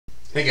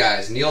Hey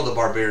guys, Neil the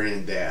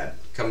Barbarian Dad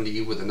coming to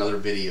you with another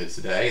video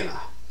today, and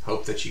I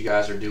hope that you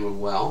guys are doing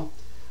well.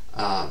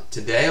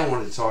 Today I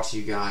wanted to talk to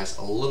you guys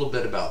a little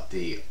bit about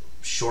the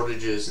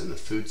shortages in the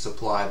food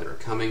supply that are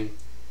coming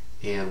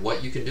and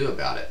what you can do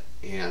about it,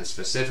 and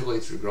specifically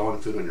through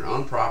growing food on your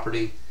own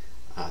property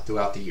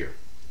throughout the year.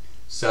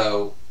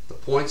 So the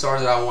points are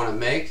that I want to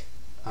make,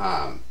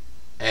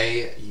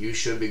 A, you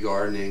should be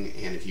gardening,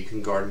 and if you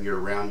can garden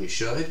year-round, you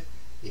should.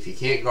 If you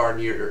can't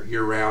garden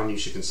year-round, you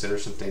should consider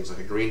some things like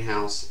a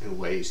greenhouse and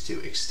ways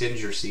to extend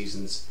your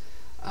seasons,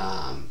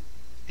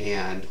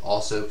 and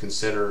also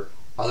consider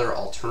other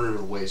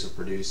alternative ways of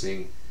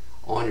producing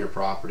on your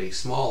property,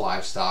 small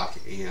livestock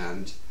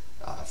and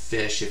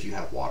fish if you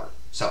have water.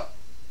 So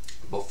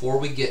before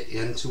we get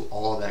into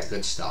all of that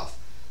good stuff,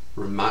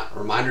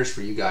 reminders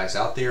for you guys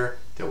out there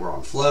that we're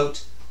on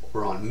Float,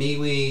 we're on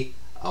MeWe,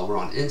 we're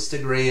on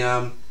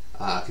Instagram.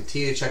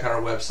 Continue to check out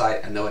our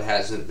website. I know it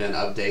hasn't been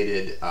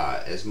updated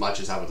as much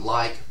as I would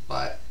like,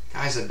 but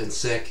guys, I've been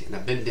sick and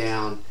I've been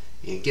down,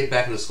 and get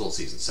back into school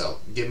season. So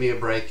give me a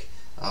break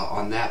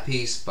on that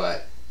piece,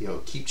 but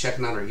keep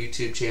checking out our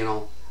YouTube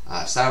channel.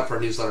 Sign up for our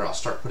newsletter. I'll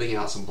start putting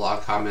out some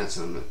blog comments,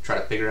 and I'm going to try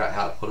to figure out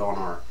how to put on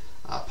our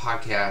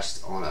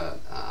podcast on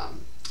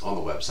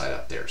the website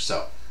up there.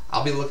 So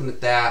I'll be looking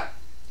at that,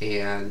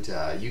 and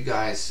you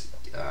guys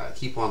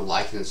keep on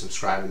liking and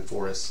subscribing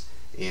for us,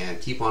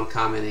 and keep on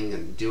commenting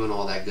and doing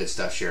all that good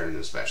stuff, sharing it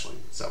especially.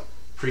 So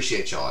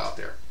appreciate y'all out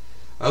there.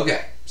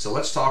 Okay, so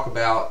let's talk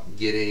about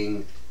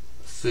getting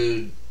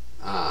food.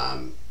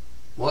 Well,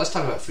 let's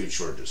talk about food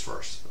shortages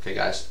first. Okay,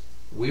 guys,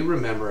 we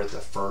remember at the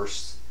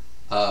first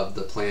of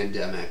the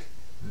pandemic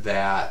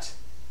that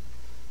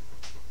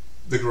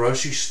the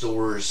grocery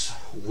stores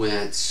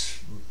went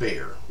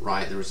bare,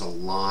 right? There was a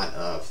lot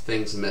of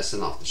things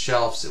missing off the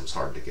shelves. It was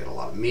hard to get a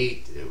lot of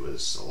meat. It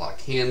was a lot of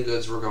canned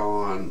goods were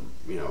gone.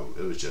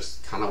 It was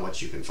just kind of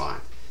what you can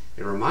find.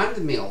 It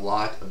reminded me a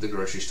lot of the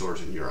grocery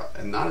stores in Europe,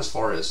 and not as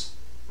far as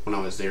when I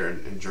was there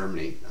in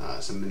Germany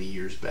so many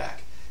years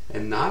back,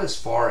 and not as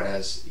far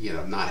as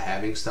not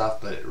having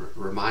stuff, but it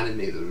reminded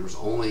me that there was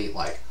only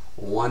like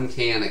one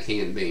can of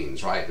canned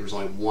beans, right? There was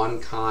only one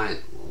kind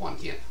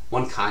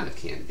of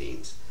canned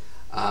beans,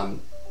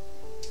 and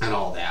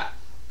all that.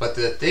 But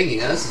the thing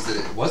is that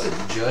it wasn't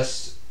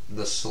just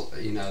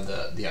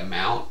the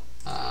amount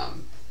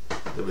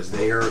that was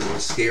there. It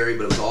was scary,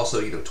 but it was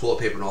also toilet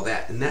paper and all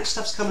that. And that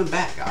stuff's coming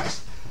back,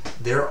 guys.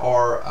 There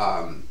are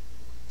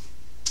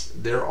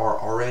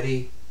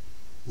already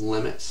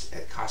limits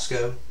at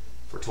Costco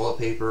for toilet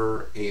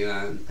paper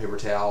and paper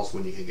towels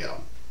when you can get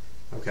them.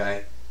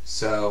 Okay,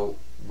 so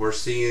we're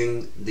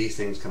seeing these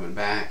things coming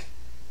back.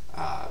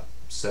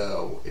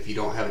 So if you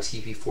don't have a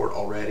TP for it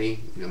already,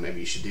 maybe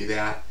you should do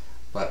that.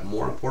 But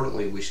more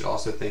importantly, we should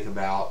also think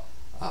about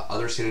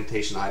other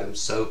sanitation items,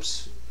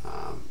 soaps,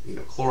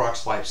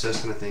 Clorox wipes, those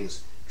kind of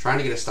things. Trying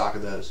to get a stock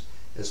of those,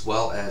 as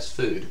well as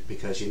food,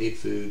 because you need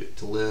food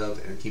to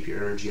live and keep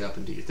your energy up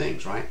and do your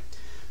things, right?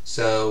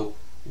 So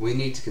we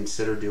need to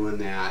consider doing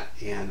that,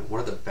 and one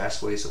of the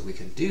best ways that we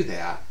can do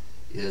that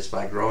is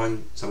by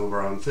growing some of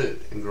our own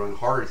food and growing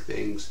harder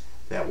things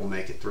that will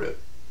make it through.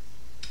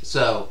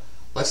 So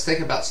let's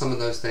think about some of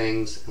those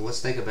things, and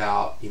let's think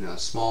about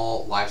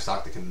small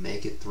livestock that can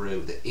make it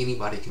through, that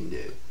anybody can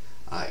do,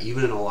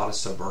 even in a lot of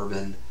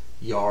suburban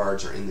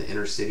yards or in the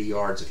inner city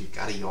yards. If you've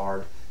got a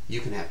yard,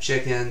 you can have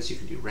chickens, you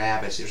can do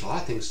rabbits. There's a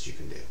lot of things that you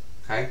can do.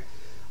 Okay,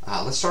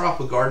 let's start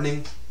off with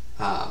gardening.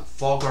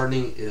 Fall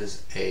gardening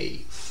is a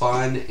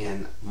fun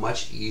and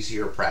much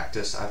easier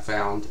practice, I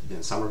found,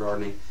 than summer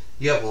gardening.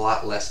 You have a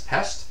lot less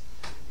pests,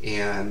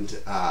 and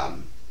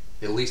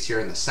at least here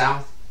in the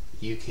South,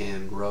 you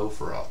can grow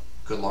for a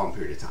good long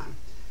period of time.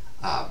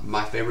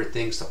 My favorite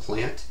things to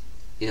plant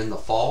in the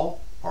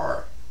fall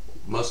are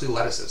mostly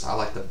lettuces. I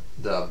like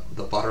the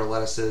butter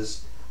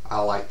lettuces. I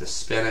like the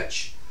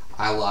spinach.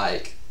 I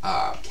like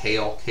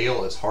kale.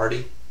 Kale is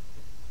hardy.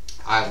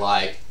 I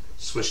like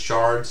Swiss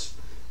chards.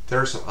 There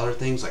are some other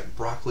things like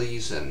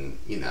broccolis and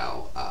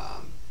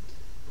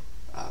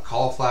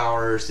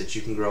cauliflowers that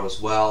you can grow as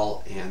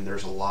well, and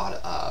there's a lot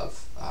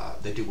of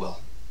they do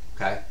well.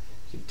 Okay,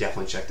 you can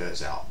definitely check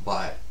those out.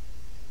 But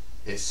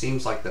it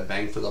seems like the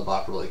bang for the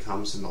buck really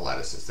comes in the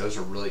lettuces. Those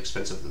are really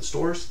expensive in the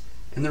stores,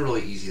 and they're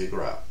really easy to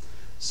grow.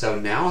 So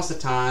now is the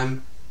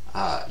time.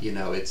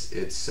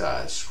 It's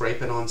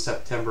scraping on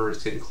September.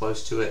 It's getting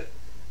close to it,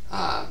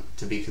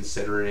 to be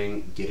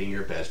considering getting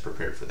your beds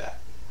prepared for that.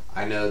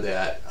 I know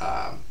that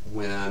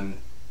when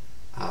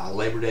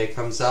Labor Day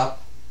comes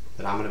up,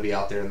 that I'm going to be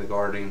out there in the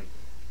garden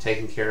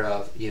taking care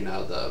of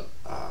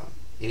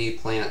any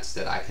plants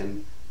that I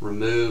can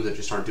remove that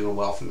just aren't doing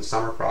well from the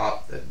summer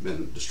crop, that have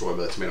been destroyed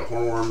by the tomato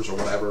hornworms or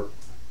whatever.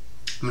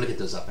 I'm going to get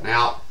those up and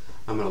out.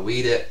 I'm going to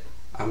weed it.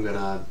 I'm going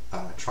to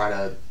try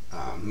to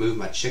move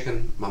my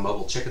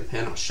mobile chicken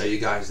pen. I'll show you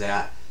guys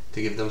that,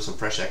 to give them some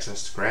fresh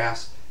access to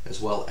grass,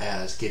 as well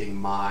as getting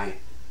my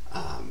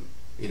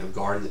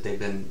garden that they've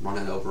been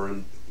running over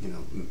and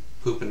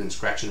pooping and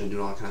scratching and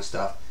doing all that kind of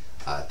stuff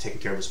taken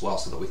care of as well,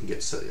 so that we can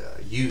get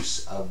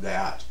use of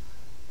that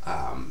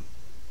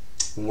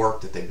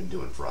work that they've been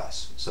doing for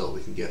us so that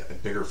we can get a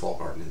bigger fall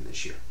garden in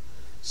this year.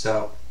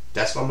 So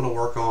that's what I'm going to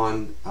work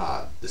on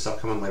this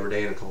upcoming Labor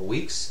Day in a couple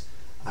weeks.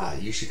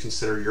 You should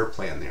consider your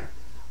plan there.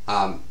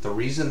 The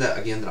reason that,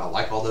 again, that I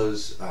like all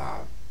those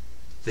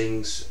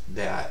things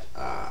that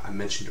I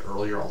mentioned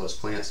earlier, all those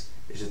plants,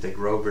 is that they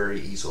grow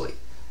very easily.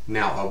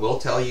 Now, I will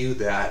tell you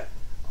that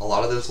a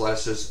lot of those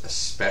lettuces,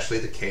 especially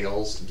the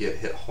kales, get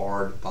hit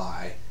hard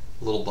by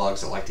little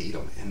bugs that like to eat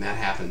them, and that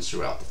happens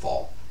throughout the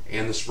fall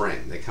and the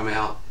spring. They come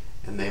out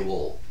and they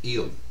will eat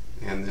them.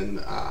 And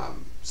then,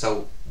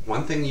 so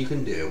one thing you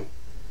can do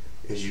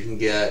is you can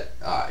get,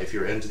 if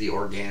you're into the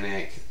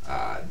organic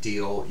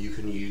deal, you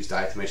can use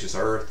diatomaceous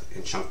earth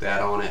and chunk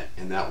that on it,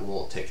 and that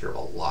will take care of a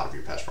lot of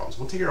your pest problems. It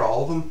won't take care of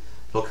all of them,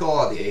 but it'll kill a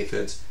lot of the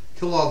aphids,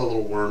 kill all the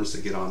little worms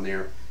that get on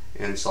there,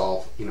 and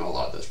solve, you know, a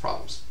lot of those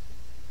problems.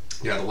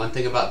 You know, the one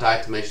thing about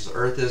diatomaceous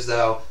earth is,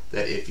 though,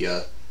 that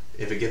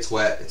if it gets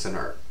wet, it's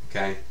inert.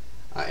 Okay,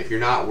 if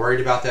you're not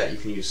worried about that, you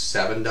can use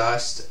 7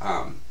 dust.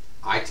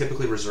 I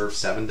typically reserve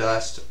 7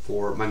 dust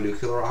for my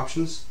nuclear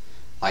options.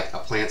 Like, a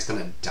plant's going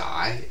to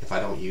die if I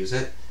don't use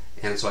it,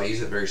 and so I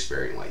use it very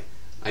sparingly.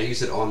 I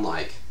use it on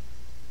like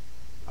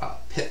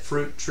pit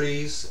fruit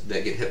trees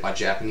that get hit by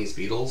Japanese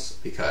beetles,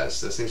 because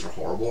those things are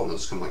horrible and they'll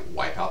just come like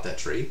wipe out that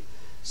tree.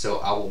 So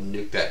I will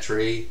nuke that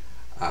tree,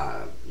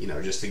 you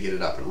know, just to get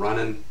it up and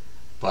running.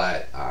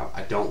 But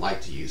I don't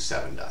like to use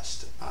 7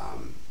 dust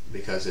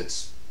because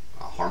it's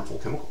a harmful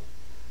chemical.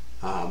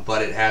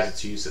 But it has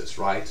its uses,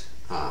 right?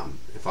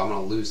 If I'm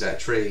going to lose that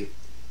tree,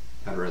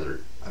 I'd rather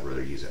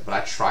use it. But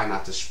I try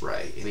not to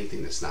spray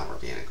anything that's not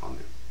organic on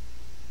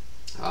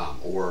there,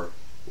 or,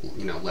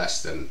 you know,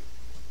 less than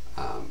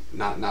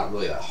not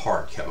really a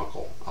hard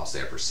chemical. I'll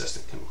say a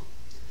persistent chemical.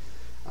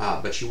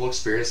 But you will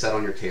experience that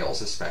on your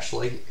kales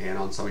especially, and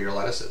on some of your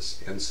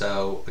lettuces. And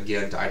so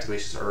again,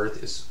 diatomaceous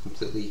earth is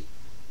completely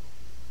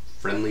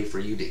friendly for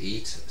you to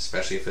eat,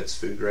 especially if it's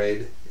food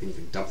grade, and you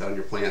can dump that on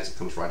your plants. It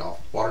comes right off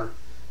with water.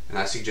 And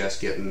I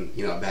suggest getting,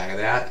 you know, a bag of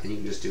that, and you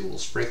can just do a little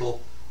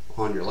sprinkle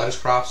on your lettuce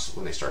crops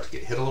when they start to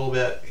get hit a little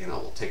bit, and it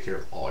will take care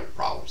of all your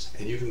problems.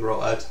 And you can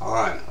grow a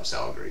ton of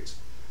salad greens.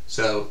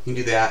 So you can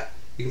do that.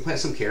 You can plant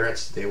some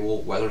carrots. They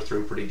will weather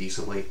through pretty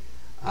decently.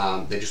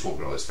 They just won't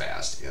grow as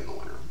fast in the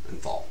winter and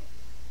fall.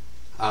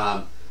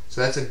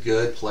 So that's a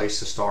good place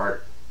to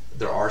start.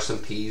 There are some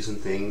peas and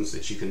things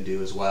that you can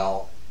do as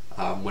well,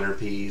 winter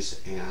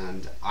peas,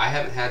 and I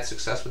haven't had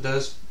success with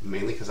those,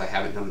 mainly because I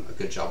haven't done a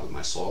good job with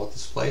my soil at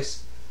this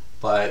place.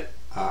 But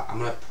I'm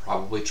going to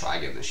probably try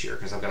again this year,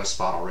 because I've got a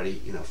spot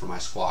already, you know, for my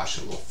squash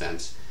and a little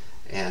fence,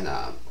 and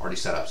already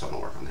set up, so I'm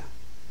going to work on that.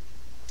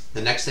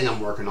 The next thing I'm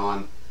working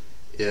on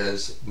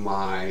is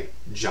my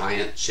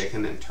giant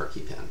chicken and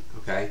turkey pen.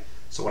 Okay,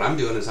 so what I'm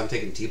doing is I'm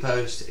taking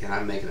T-post and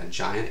I'm making a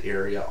giant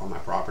area on my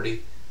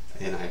property,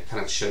 and I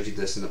kind of showed you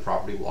this in the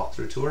property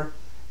walkthrough tour,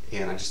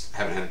 and I just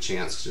haven't had a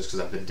chance just because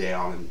I've been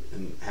down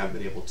and haven't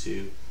been able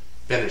to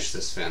finish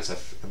this fence.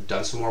 I've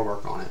done some more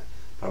work on it,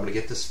 but I'm going to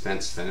get this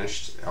fence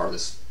finished, or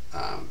this,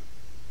 I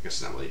guess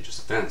it's not really just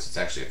a fence, it's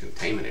actually a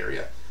containment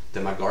area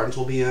that my gardens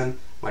will be in,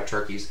 my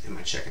turkeys and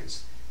my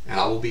chickens. And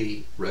I will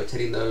be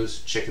rotating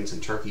those chickens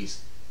and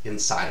turkeys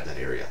inside of that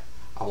area.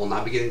 I will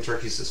not be getting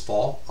turkeys this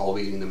fall. I will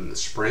be getting them in the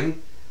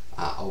spring.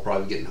 I will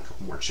probably be getting a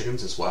couple more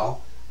chickens as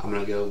well. I'm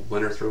going to go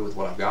winter through with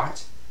what I've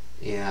got,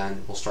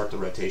 and we'll start the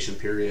rotation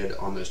period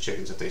on those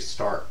chickens if they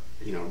start,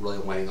 you know, really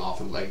laying off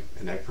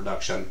in egg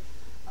production,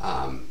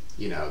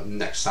 you know,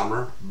 next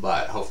summer.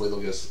 But hopefully they'll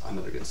give us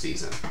another good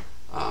season.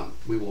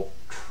 We will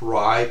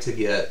try to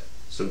get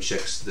some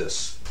chicks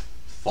this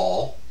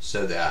fall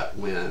so that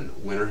when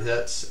winter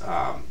hits,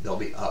 they'll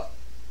be up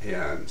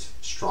and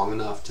strong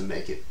enough to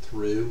make it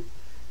through,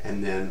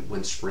 and then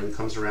when spring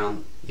comes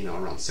around, you know,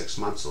 around 6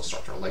 months, they'll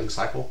start their laying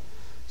cycle.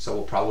 So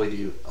we'll probably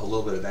do a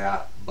little bit of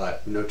that,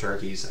 but no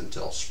turkeys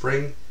until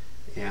spring,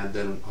 and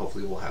then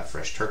hopefully we'll have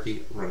fresh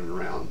turkey running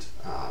around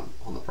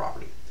on the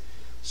property.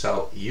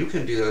 So you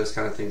can do those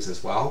kind of things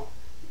as well.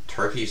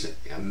 Turkeys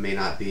may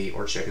not be,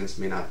 or chickens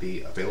may not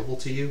be available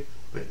to you,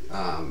 but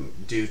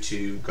due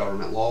to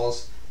government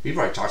laws, we've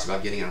already talked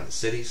about getting out of the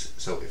cities.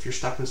 So if you're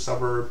stuck in a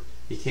suburb,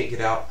 you can't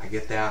get out, I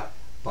get that,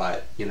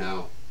 but you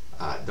know,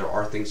 there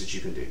are things that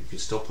you can do. You can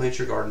still plant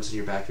your gardens in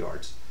your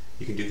backyards.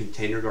 You can do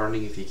container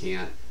gardening if you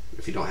can,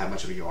 if you don't have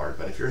much of a yard.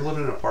 But if you're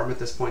living in an apartment at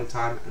this point in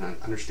time, and I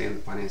understand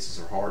that finances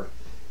are hard,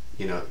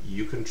 you know,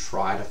 you can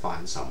try to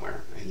find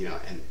somewhere, and you know,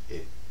 and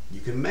you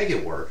can make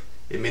it work.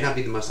 It may not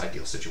be the most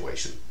ideal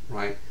situation,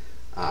 right?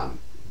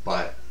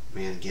 But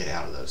man, get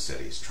out of those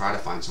cities. Try to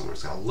find somewhere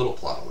that's got a little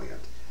plot of land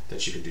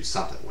that you can do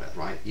something with,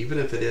 right? Even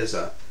if it is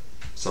a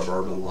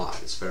suburban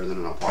lot, it's better than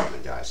an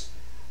apartment, guys.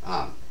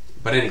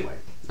 But anyway,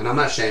 and I'm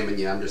not shaming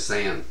you, I'm just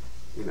saying,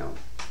 you know,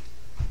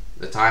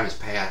 the time has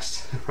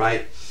passed,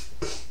 right?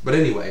 But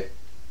anyway,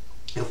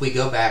 if we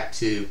go back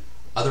to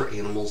other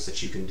animals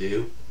that you can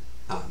do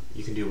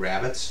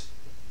rabbits.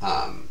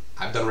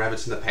 I've done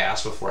rabbits in the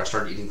past before I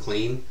started eating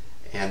clean,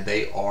 and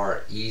they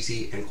are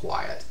easy and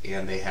quiet,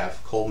 and they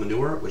have cold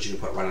manure, which you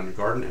can put right on your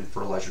garden and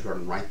fertilize your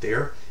garden right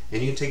there.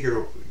 And you can take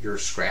your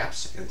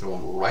scraps and throw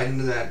them right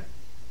into that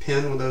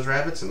pen with those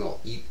rabbits, and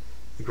they'll eat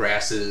the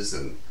grasses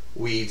and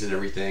weeds and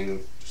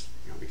everything. Just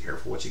be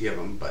careful what you give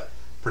them, but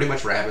pretty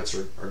much rabbits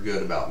are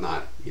good about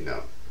not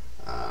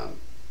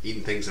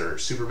eating things that are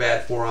super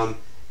bad for them,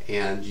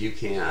 and you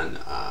can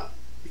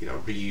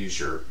reuse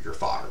your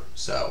fodder.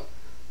 So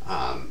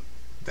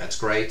that's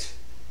great.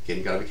 Again,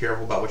 you got to be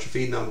careful about what you're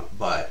feeding them,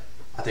 but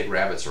I think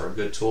rabbits are a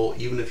good tool.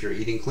 Even if you're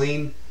eating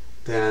clean,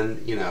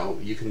 then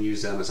you can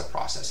use them as a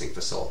processing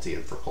facility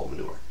and for coal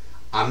manure.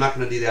 I'm not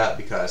going to do that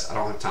because I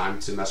don't have time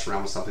to mess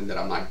around with something that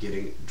I'm not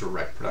getting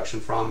direct production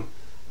from.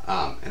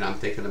 And I'm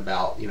thinking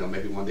about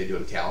maybe one day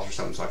doing cows or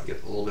something so I can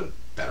get a little bit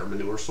better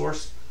manure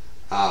source.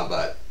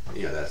 But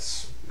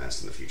that's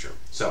in the future.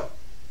 So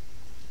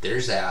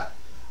there's that.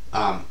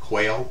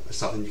 Quail is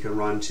something you can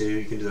run to.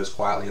 You can do those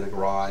quietly in a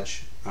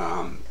garage.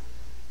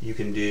 You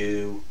can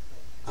do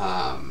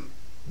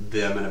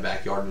them in a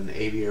backyard in an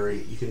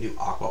aviary. You can do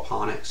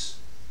aquaponics,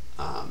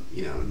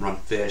 and run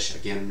fish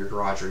again in your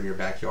garage or in your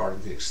backyard.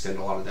 You can extend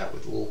a lot of that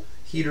with little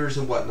heaters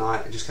and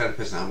whatnot. It just kind of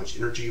depends on how much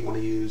energy you want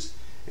to use,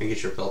 and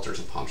get your filters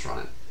and pumps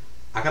running.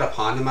 I got a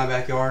pond in my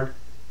backyard.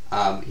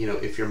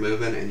 If you're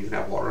moving and you can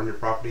have water on your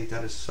property,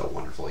 that is so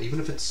wonderful. Even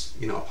if it's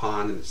a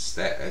pond and it's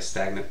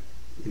stagnant,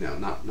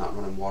 not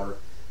running water,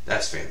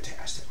 that's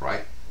fantastic,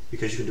 right?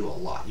 Because you can do a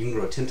lot. You can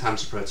grow 10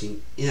 times the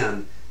protein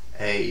in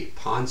a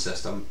pond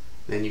system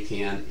than you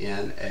can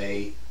in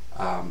a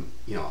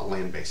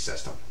land-based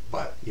system.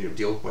 But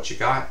deal with what you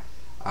got.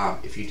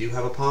 If you do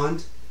have a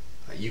pond,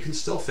 you can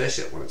still fish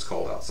it when it's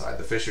cold outside.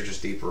 The fish are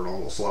just deeper and a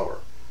little slower,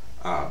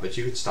 but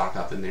you can stock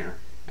up in there.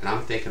 And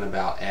I'm thinking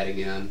about adding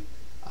in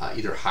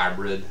either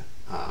hybrid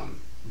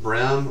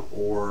brim,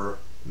 or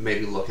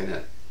maybe looking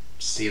at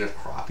seeing if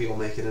crappie will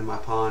make it in my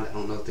pond. I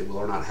don't know if they will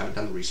or not. I haven't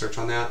done the research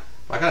on that.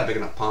 But I got a big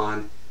enough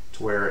pond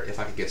to where if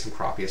I could get some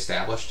crappie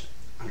established,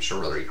 I'm sure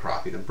I'd rather eat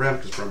crappie than brim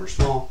because brim are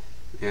small,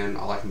 and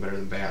I like them better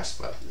than bass,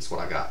 but it's what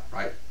I got,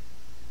 right?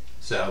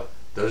 So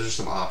those are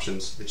some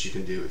options that you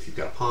can do if you've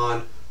got a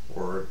pond,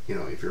 or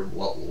if you're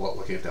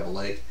looking to have a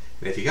lake.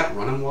 And if you got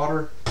running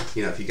water,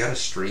 if you got a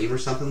stream or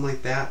something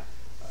like that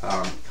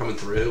coming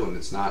through and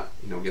it's not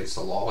against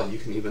the law, you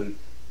can even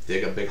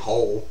dig a big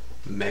hole,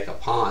 make a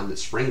pond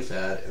that's spring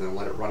fed, and then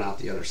let it run out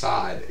the other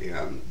side,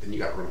 and then you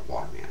got running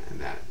water, man, and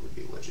that would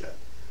be legit.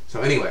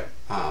 So anyway,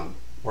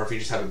 or if you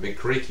just have a big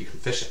creek, you can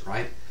fish it,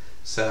 right?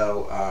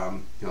 So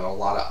a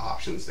lot of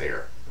options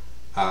there.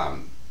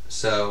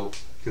 So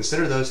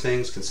consider those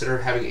things. Consider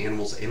having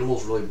animals.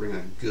 Animals really bring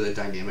a good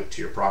dynamic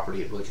to your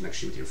property. It really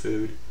connects you with your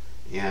food.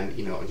 And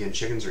again,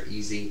 chickens are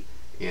easy,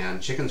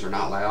 and chickens are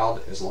not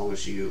loud as long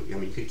as you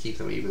could keep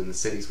them even in the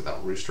cities without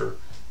a rooster,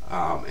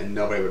 and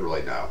nobody would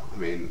really know.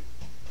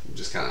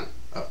 Just kind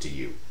of up to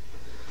you.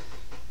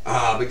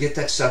 But get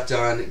that stuff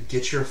done.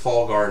 Get your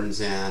fall gardens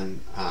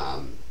in.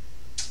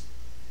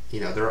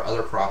 There are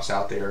other crops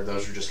out there.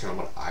 Those are just kind of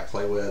what I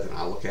play with and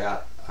I look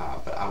at.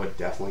 But I would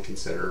definitely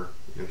consider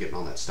getting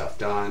all that stuff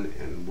done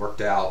and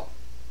worked out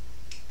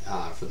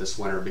for this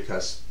winter,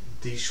 because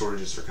these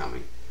shortages are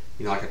coming.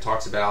 Like I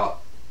talked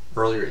about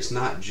earlier, it's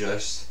not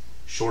just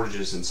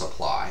shortages in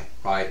supply,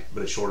 right?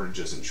 But it's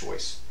shortages in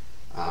choice.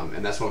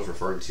 And that's what I was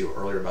referring to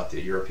earlier about the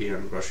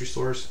European grocery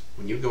stores.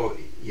 When you go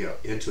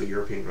into a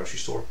European grocery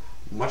store,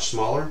 much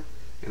smaller,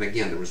 and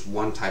again, there was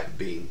one type of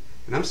bean.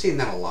 And I'm seeing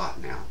that a lot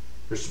now.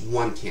 There's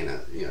one can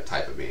of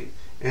type of bean.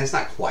 And it's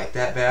not quite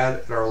that bad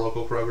at our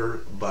local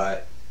Kroger,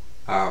 but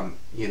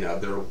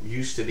there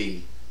used to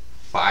be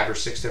 5 or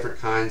 6 different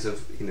kinds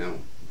of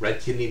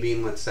red kidney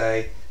bean, let's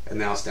say, and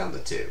now it's down to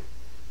 2.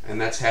 And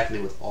that's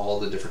happening with all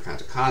the different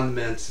kinds of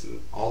condiments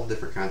and all the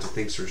different kinds of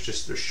things.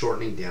 They're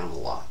shortening down a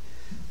lot.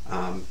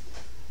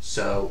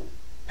 So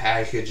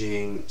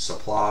packaging,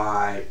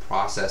 supply,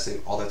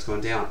 processing, all that's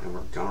going down, and we're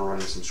gonna run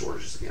into some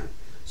shortages again.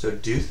 So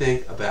do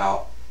think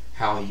about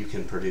how you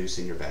can produce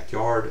in your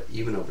backyard,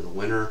 even over the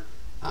winter.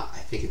 I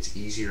think it's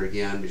easier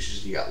again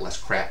because you got less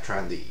crap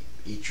trying to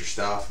eat your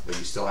stuff, but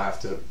you still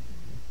have to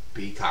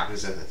be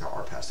cognizant that there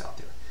are pests out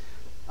there.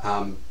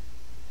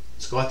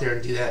 So go out there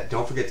and do that.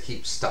 Don't forget to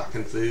keep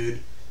stocking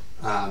food.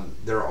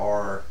 There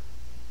are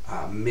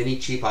many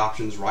cheap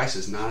options. Rice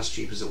is not as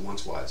cheap as it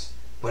once was,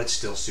 but it's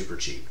still super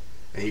cheap.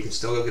 And you can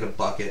still go get a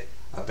bucket,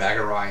 a bag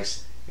of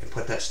rice, and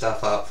put that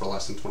stuff up for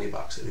less than 20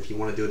 bucks. And if you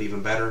want to do it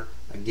even better,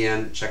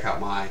 again, check out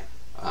my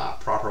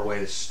proper way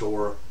to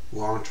store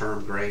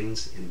long-term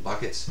grains in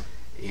buckets,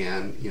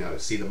 and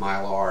see the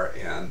Mylar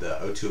and the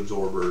O2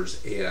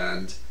 absorbers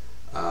and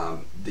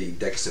the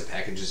Dexit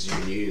packages you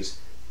can use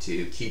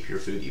to keep your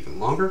food even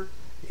longer.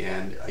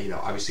 And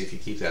obviously if you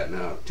keep that in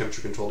a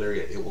temperature controlled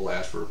area, it will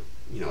last for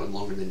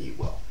longer than you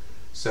will.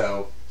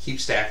 So keep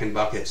stacking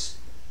buckets.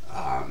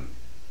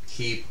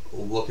 Keep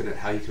looking at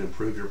how you can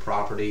improve your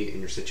property and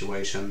your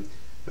situation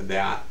with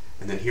that.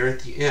 And then here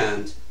at the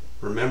end,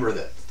 remember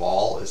that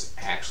fall is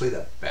actually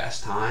the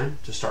best time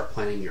to start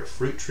planting your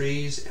fruit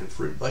trees and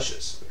fruit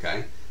bushes,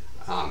 okay?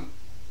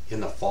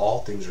 In the fall,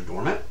 things are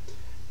dormant,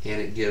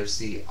 and it gives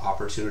the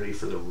opportunity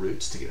for the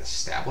roots to get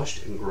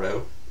established and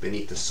grow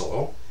beneath the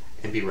soil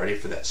and be ready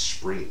for that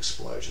spring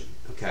explosion,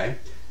 okay?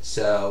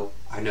 So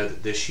I know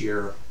that this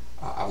year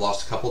I've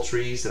lost a couple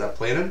trees that I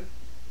planted,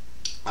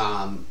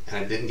 and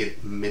I didn't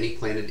get many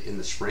planted in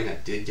the spring. I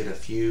did get a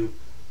few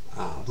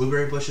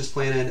blueberry bushes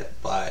planted,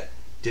 but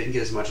didn't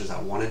get as much as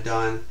I wanted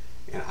done.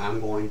 And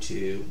I'm going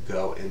to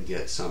go and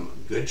get some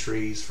good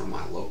trees from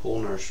my local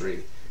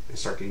nursery and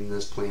start getting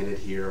those planted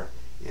here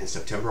in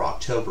September,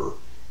 October,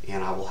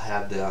 and I will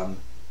have them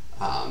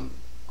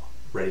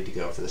ready to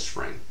go for the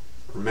spring.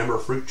 Remember,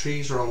 fruit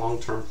trees are a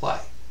long-term play.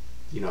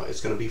 You know,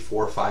 it's going to be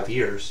 4 or 5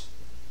 years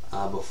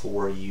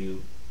before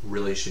you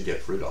really should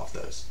get fruit off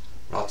those.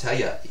 But I'll tell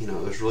you, you know,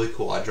 it was really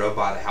cool. I drove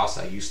by the house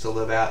I used to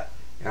live at,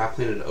 and I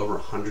planted over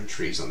 100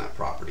 trees on that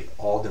property,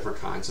 all different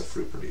kinds of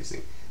fruit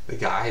producing. The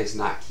guy is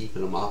not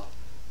keeping them up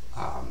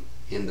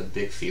in the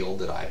big field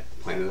that I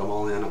planted them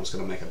all in. I was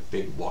going to make a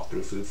big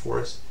walk-through food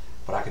forest,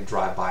 but I could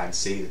drive by and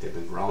see that they've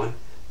been growing.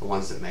 The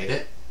ones that made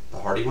it, the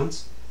hardy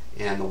ones,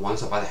 and the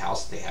ones up by the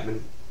house that they have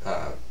been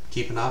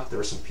keeping up. There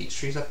were some peach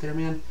trees up there,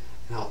 man,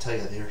 and I'll tell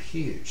you, they're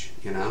huge,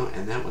 you know,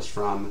 and that was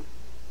from,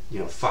 you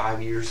know,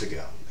 5 years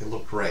ago. They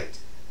look great.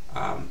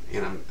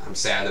 And I'm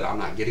sad that I'm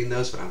not getting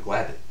those, but I'm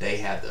glad that they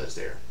had those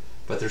there.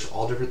 But there's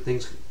all different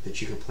things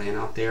that you can plant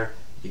out there.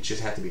 You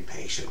just have to be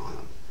patient on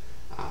them.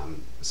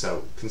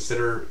 So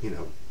consider, you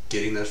know,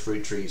 getting those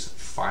fruit trees,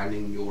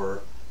 finding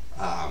your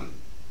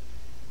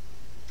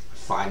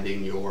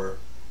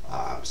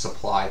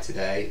supply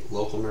today.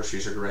 Local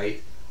nurseries are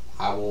great.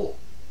 I will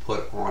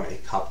put on a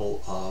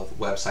couple of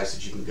websites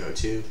that you can go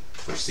to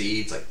for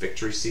seeds, like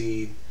Victory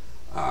Seed,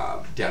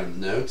 down in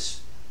the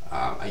notes.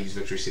 I use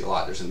Victory Seed a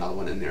lot. There's another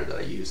one in there that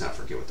I use, and I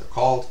forget what they're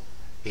called.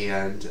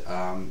 And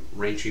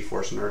Rain Tree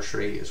Forest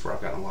Nursery is where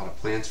I've gotten a lot of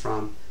plants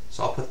from,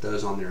 so I'll put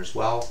those on there as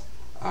well.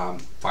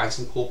 Find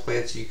some cool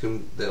plants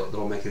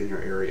that'll make it in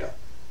your area.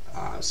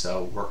 I'm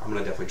going to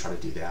definitely try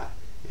to do that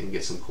and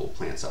get some cool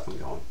plants up and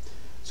going.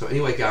 So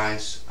anyway,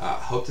 guys,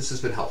 hope this has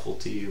been helpful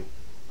to you.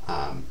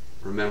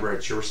 Remember,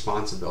 it's your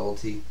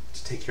responsibility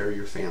to take care of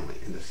your family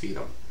and to feed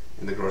them.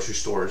 And the grocery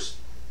stores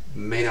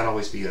may not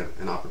always be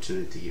an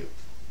opportunity to you,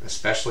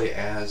 especially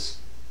as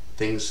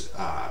things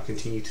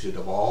continue to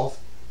evolve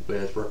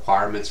with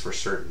requirements for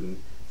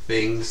certain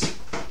things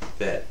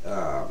that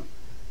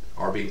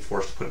are being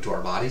forced to put into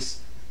our bodies.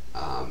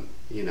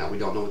 You know, we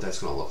don't know what that's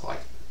going to look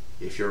like.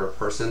 If you're a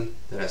person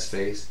that has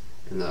faith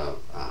in the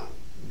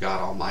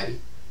God Almighty,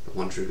 the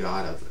one true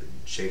God of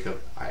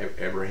Jacob,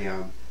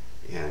 Abraham,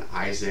 and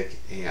Isaac,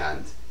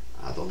 and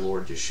the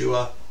Lord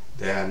Yeshua,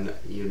 then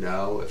you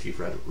know, if you've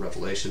read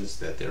Revelations,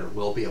 that there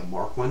will be a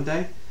mark one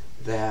day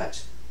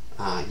that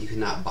you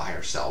cannot buy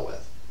or sell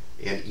with.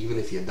 And even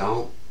if you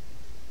don't,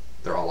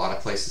 there are a lot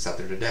of places out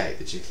there today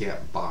that you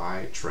can't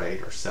buy,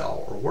 trade, or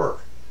sell, or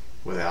work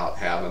without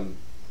having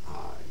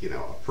you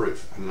know, a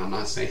proof. And I'm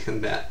not saying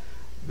that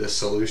the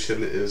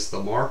solution is the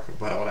mark,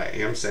 but what I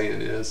am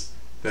saying is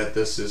that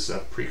this is a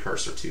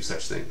precursor to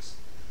such things.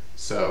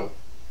 So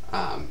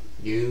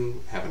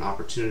you have an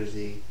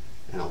opportunity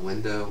and a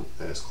window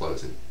that is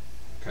closing.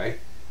 Okay?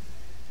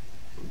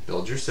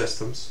 Build your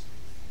systems.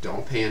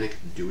 Don't panic.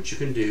 Do what you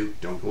can do.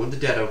 Don't go into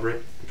debt over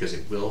it, because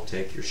it will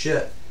take your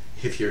shit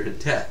if you're in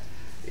debt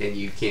and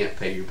you can't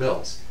pay your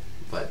bills.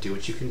 But do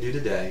what you can do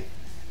today.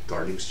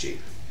 Gardening's cheap.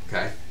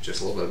 Okay?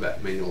 Just a little bit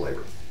of manual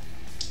labor.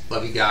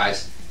 Love you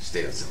guys.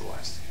 Stay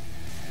uncivilized.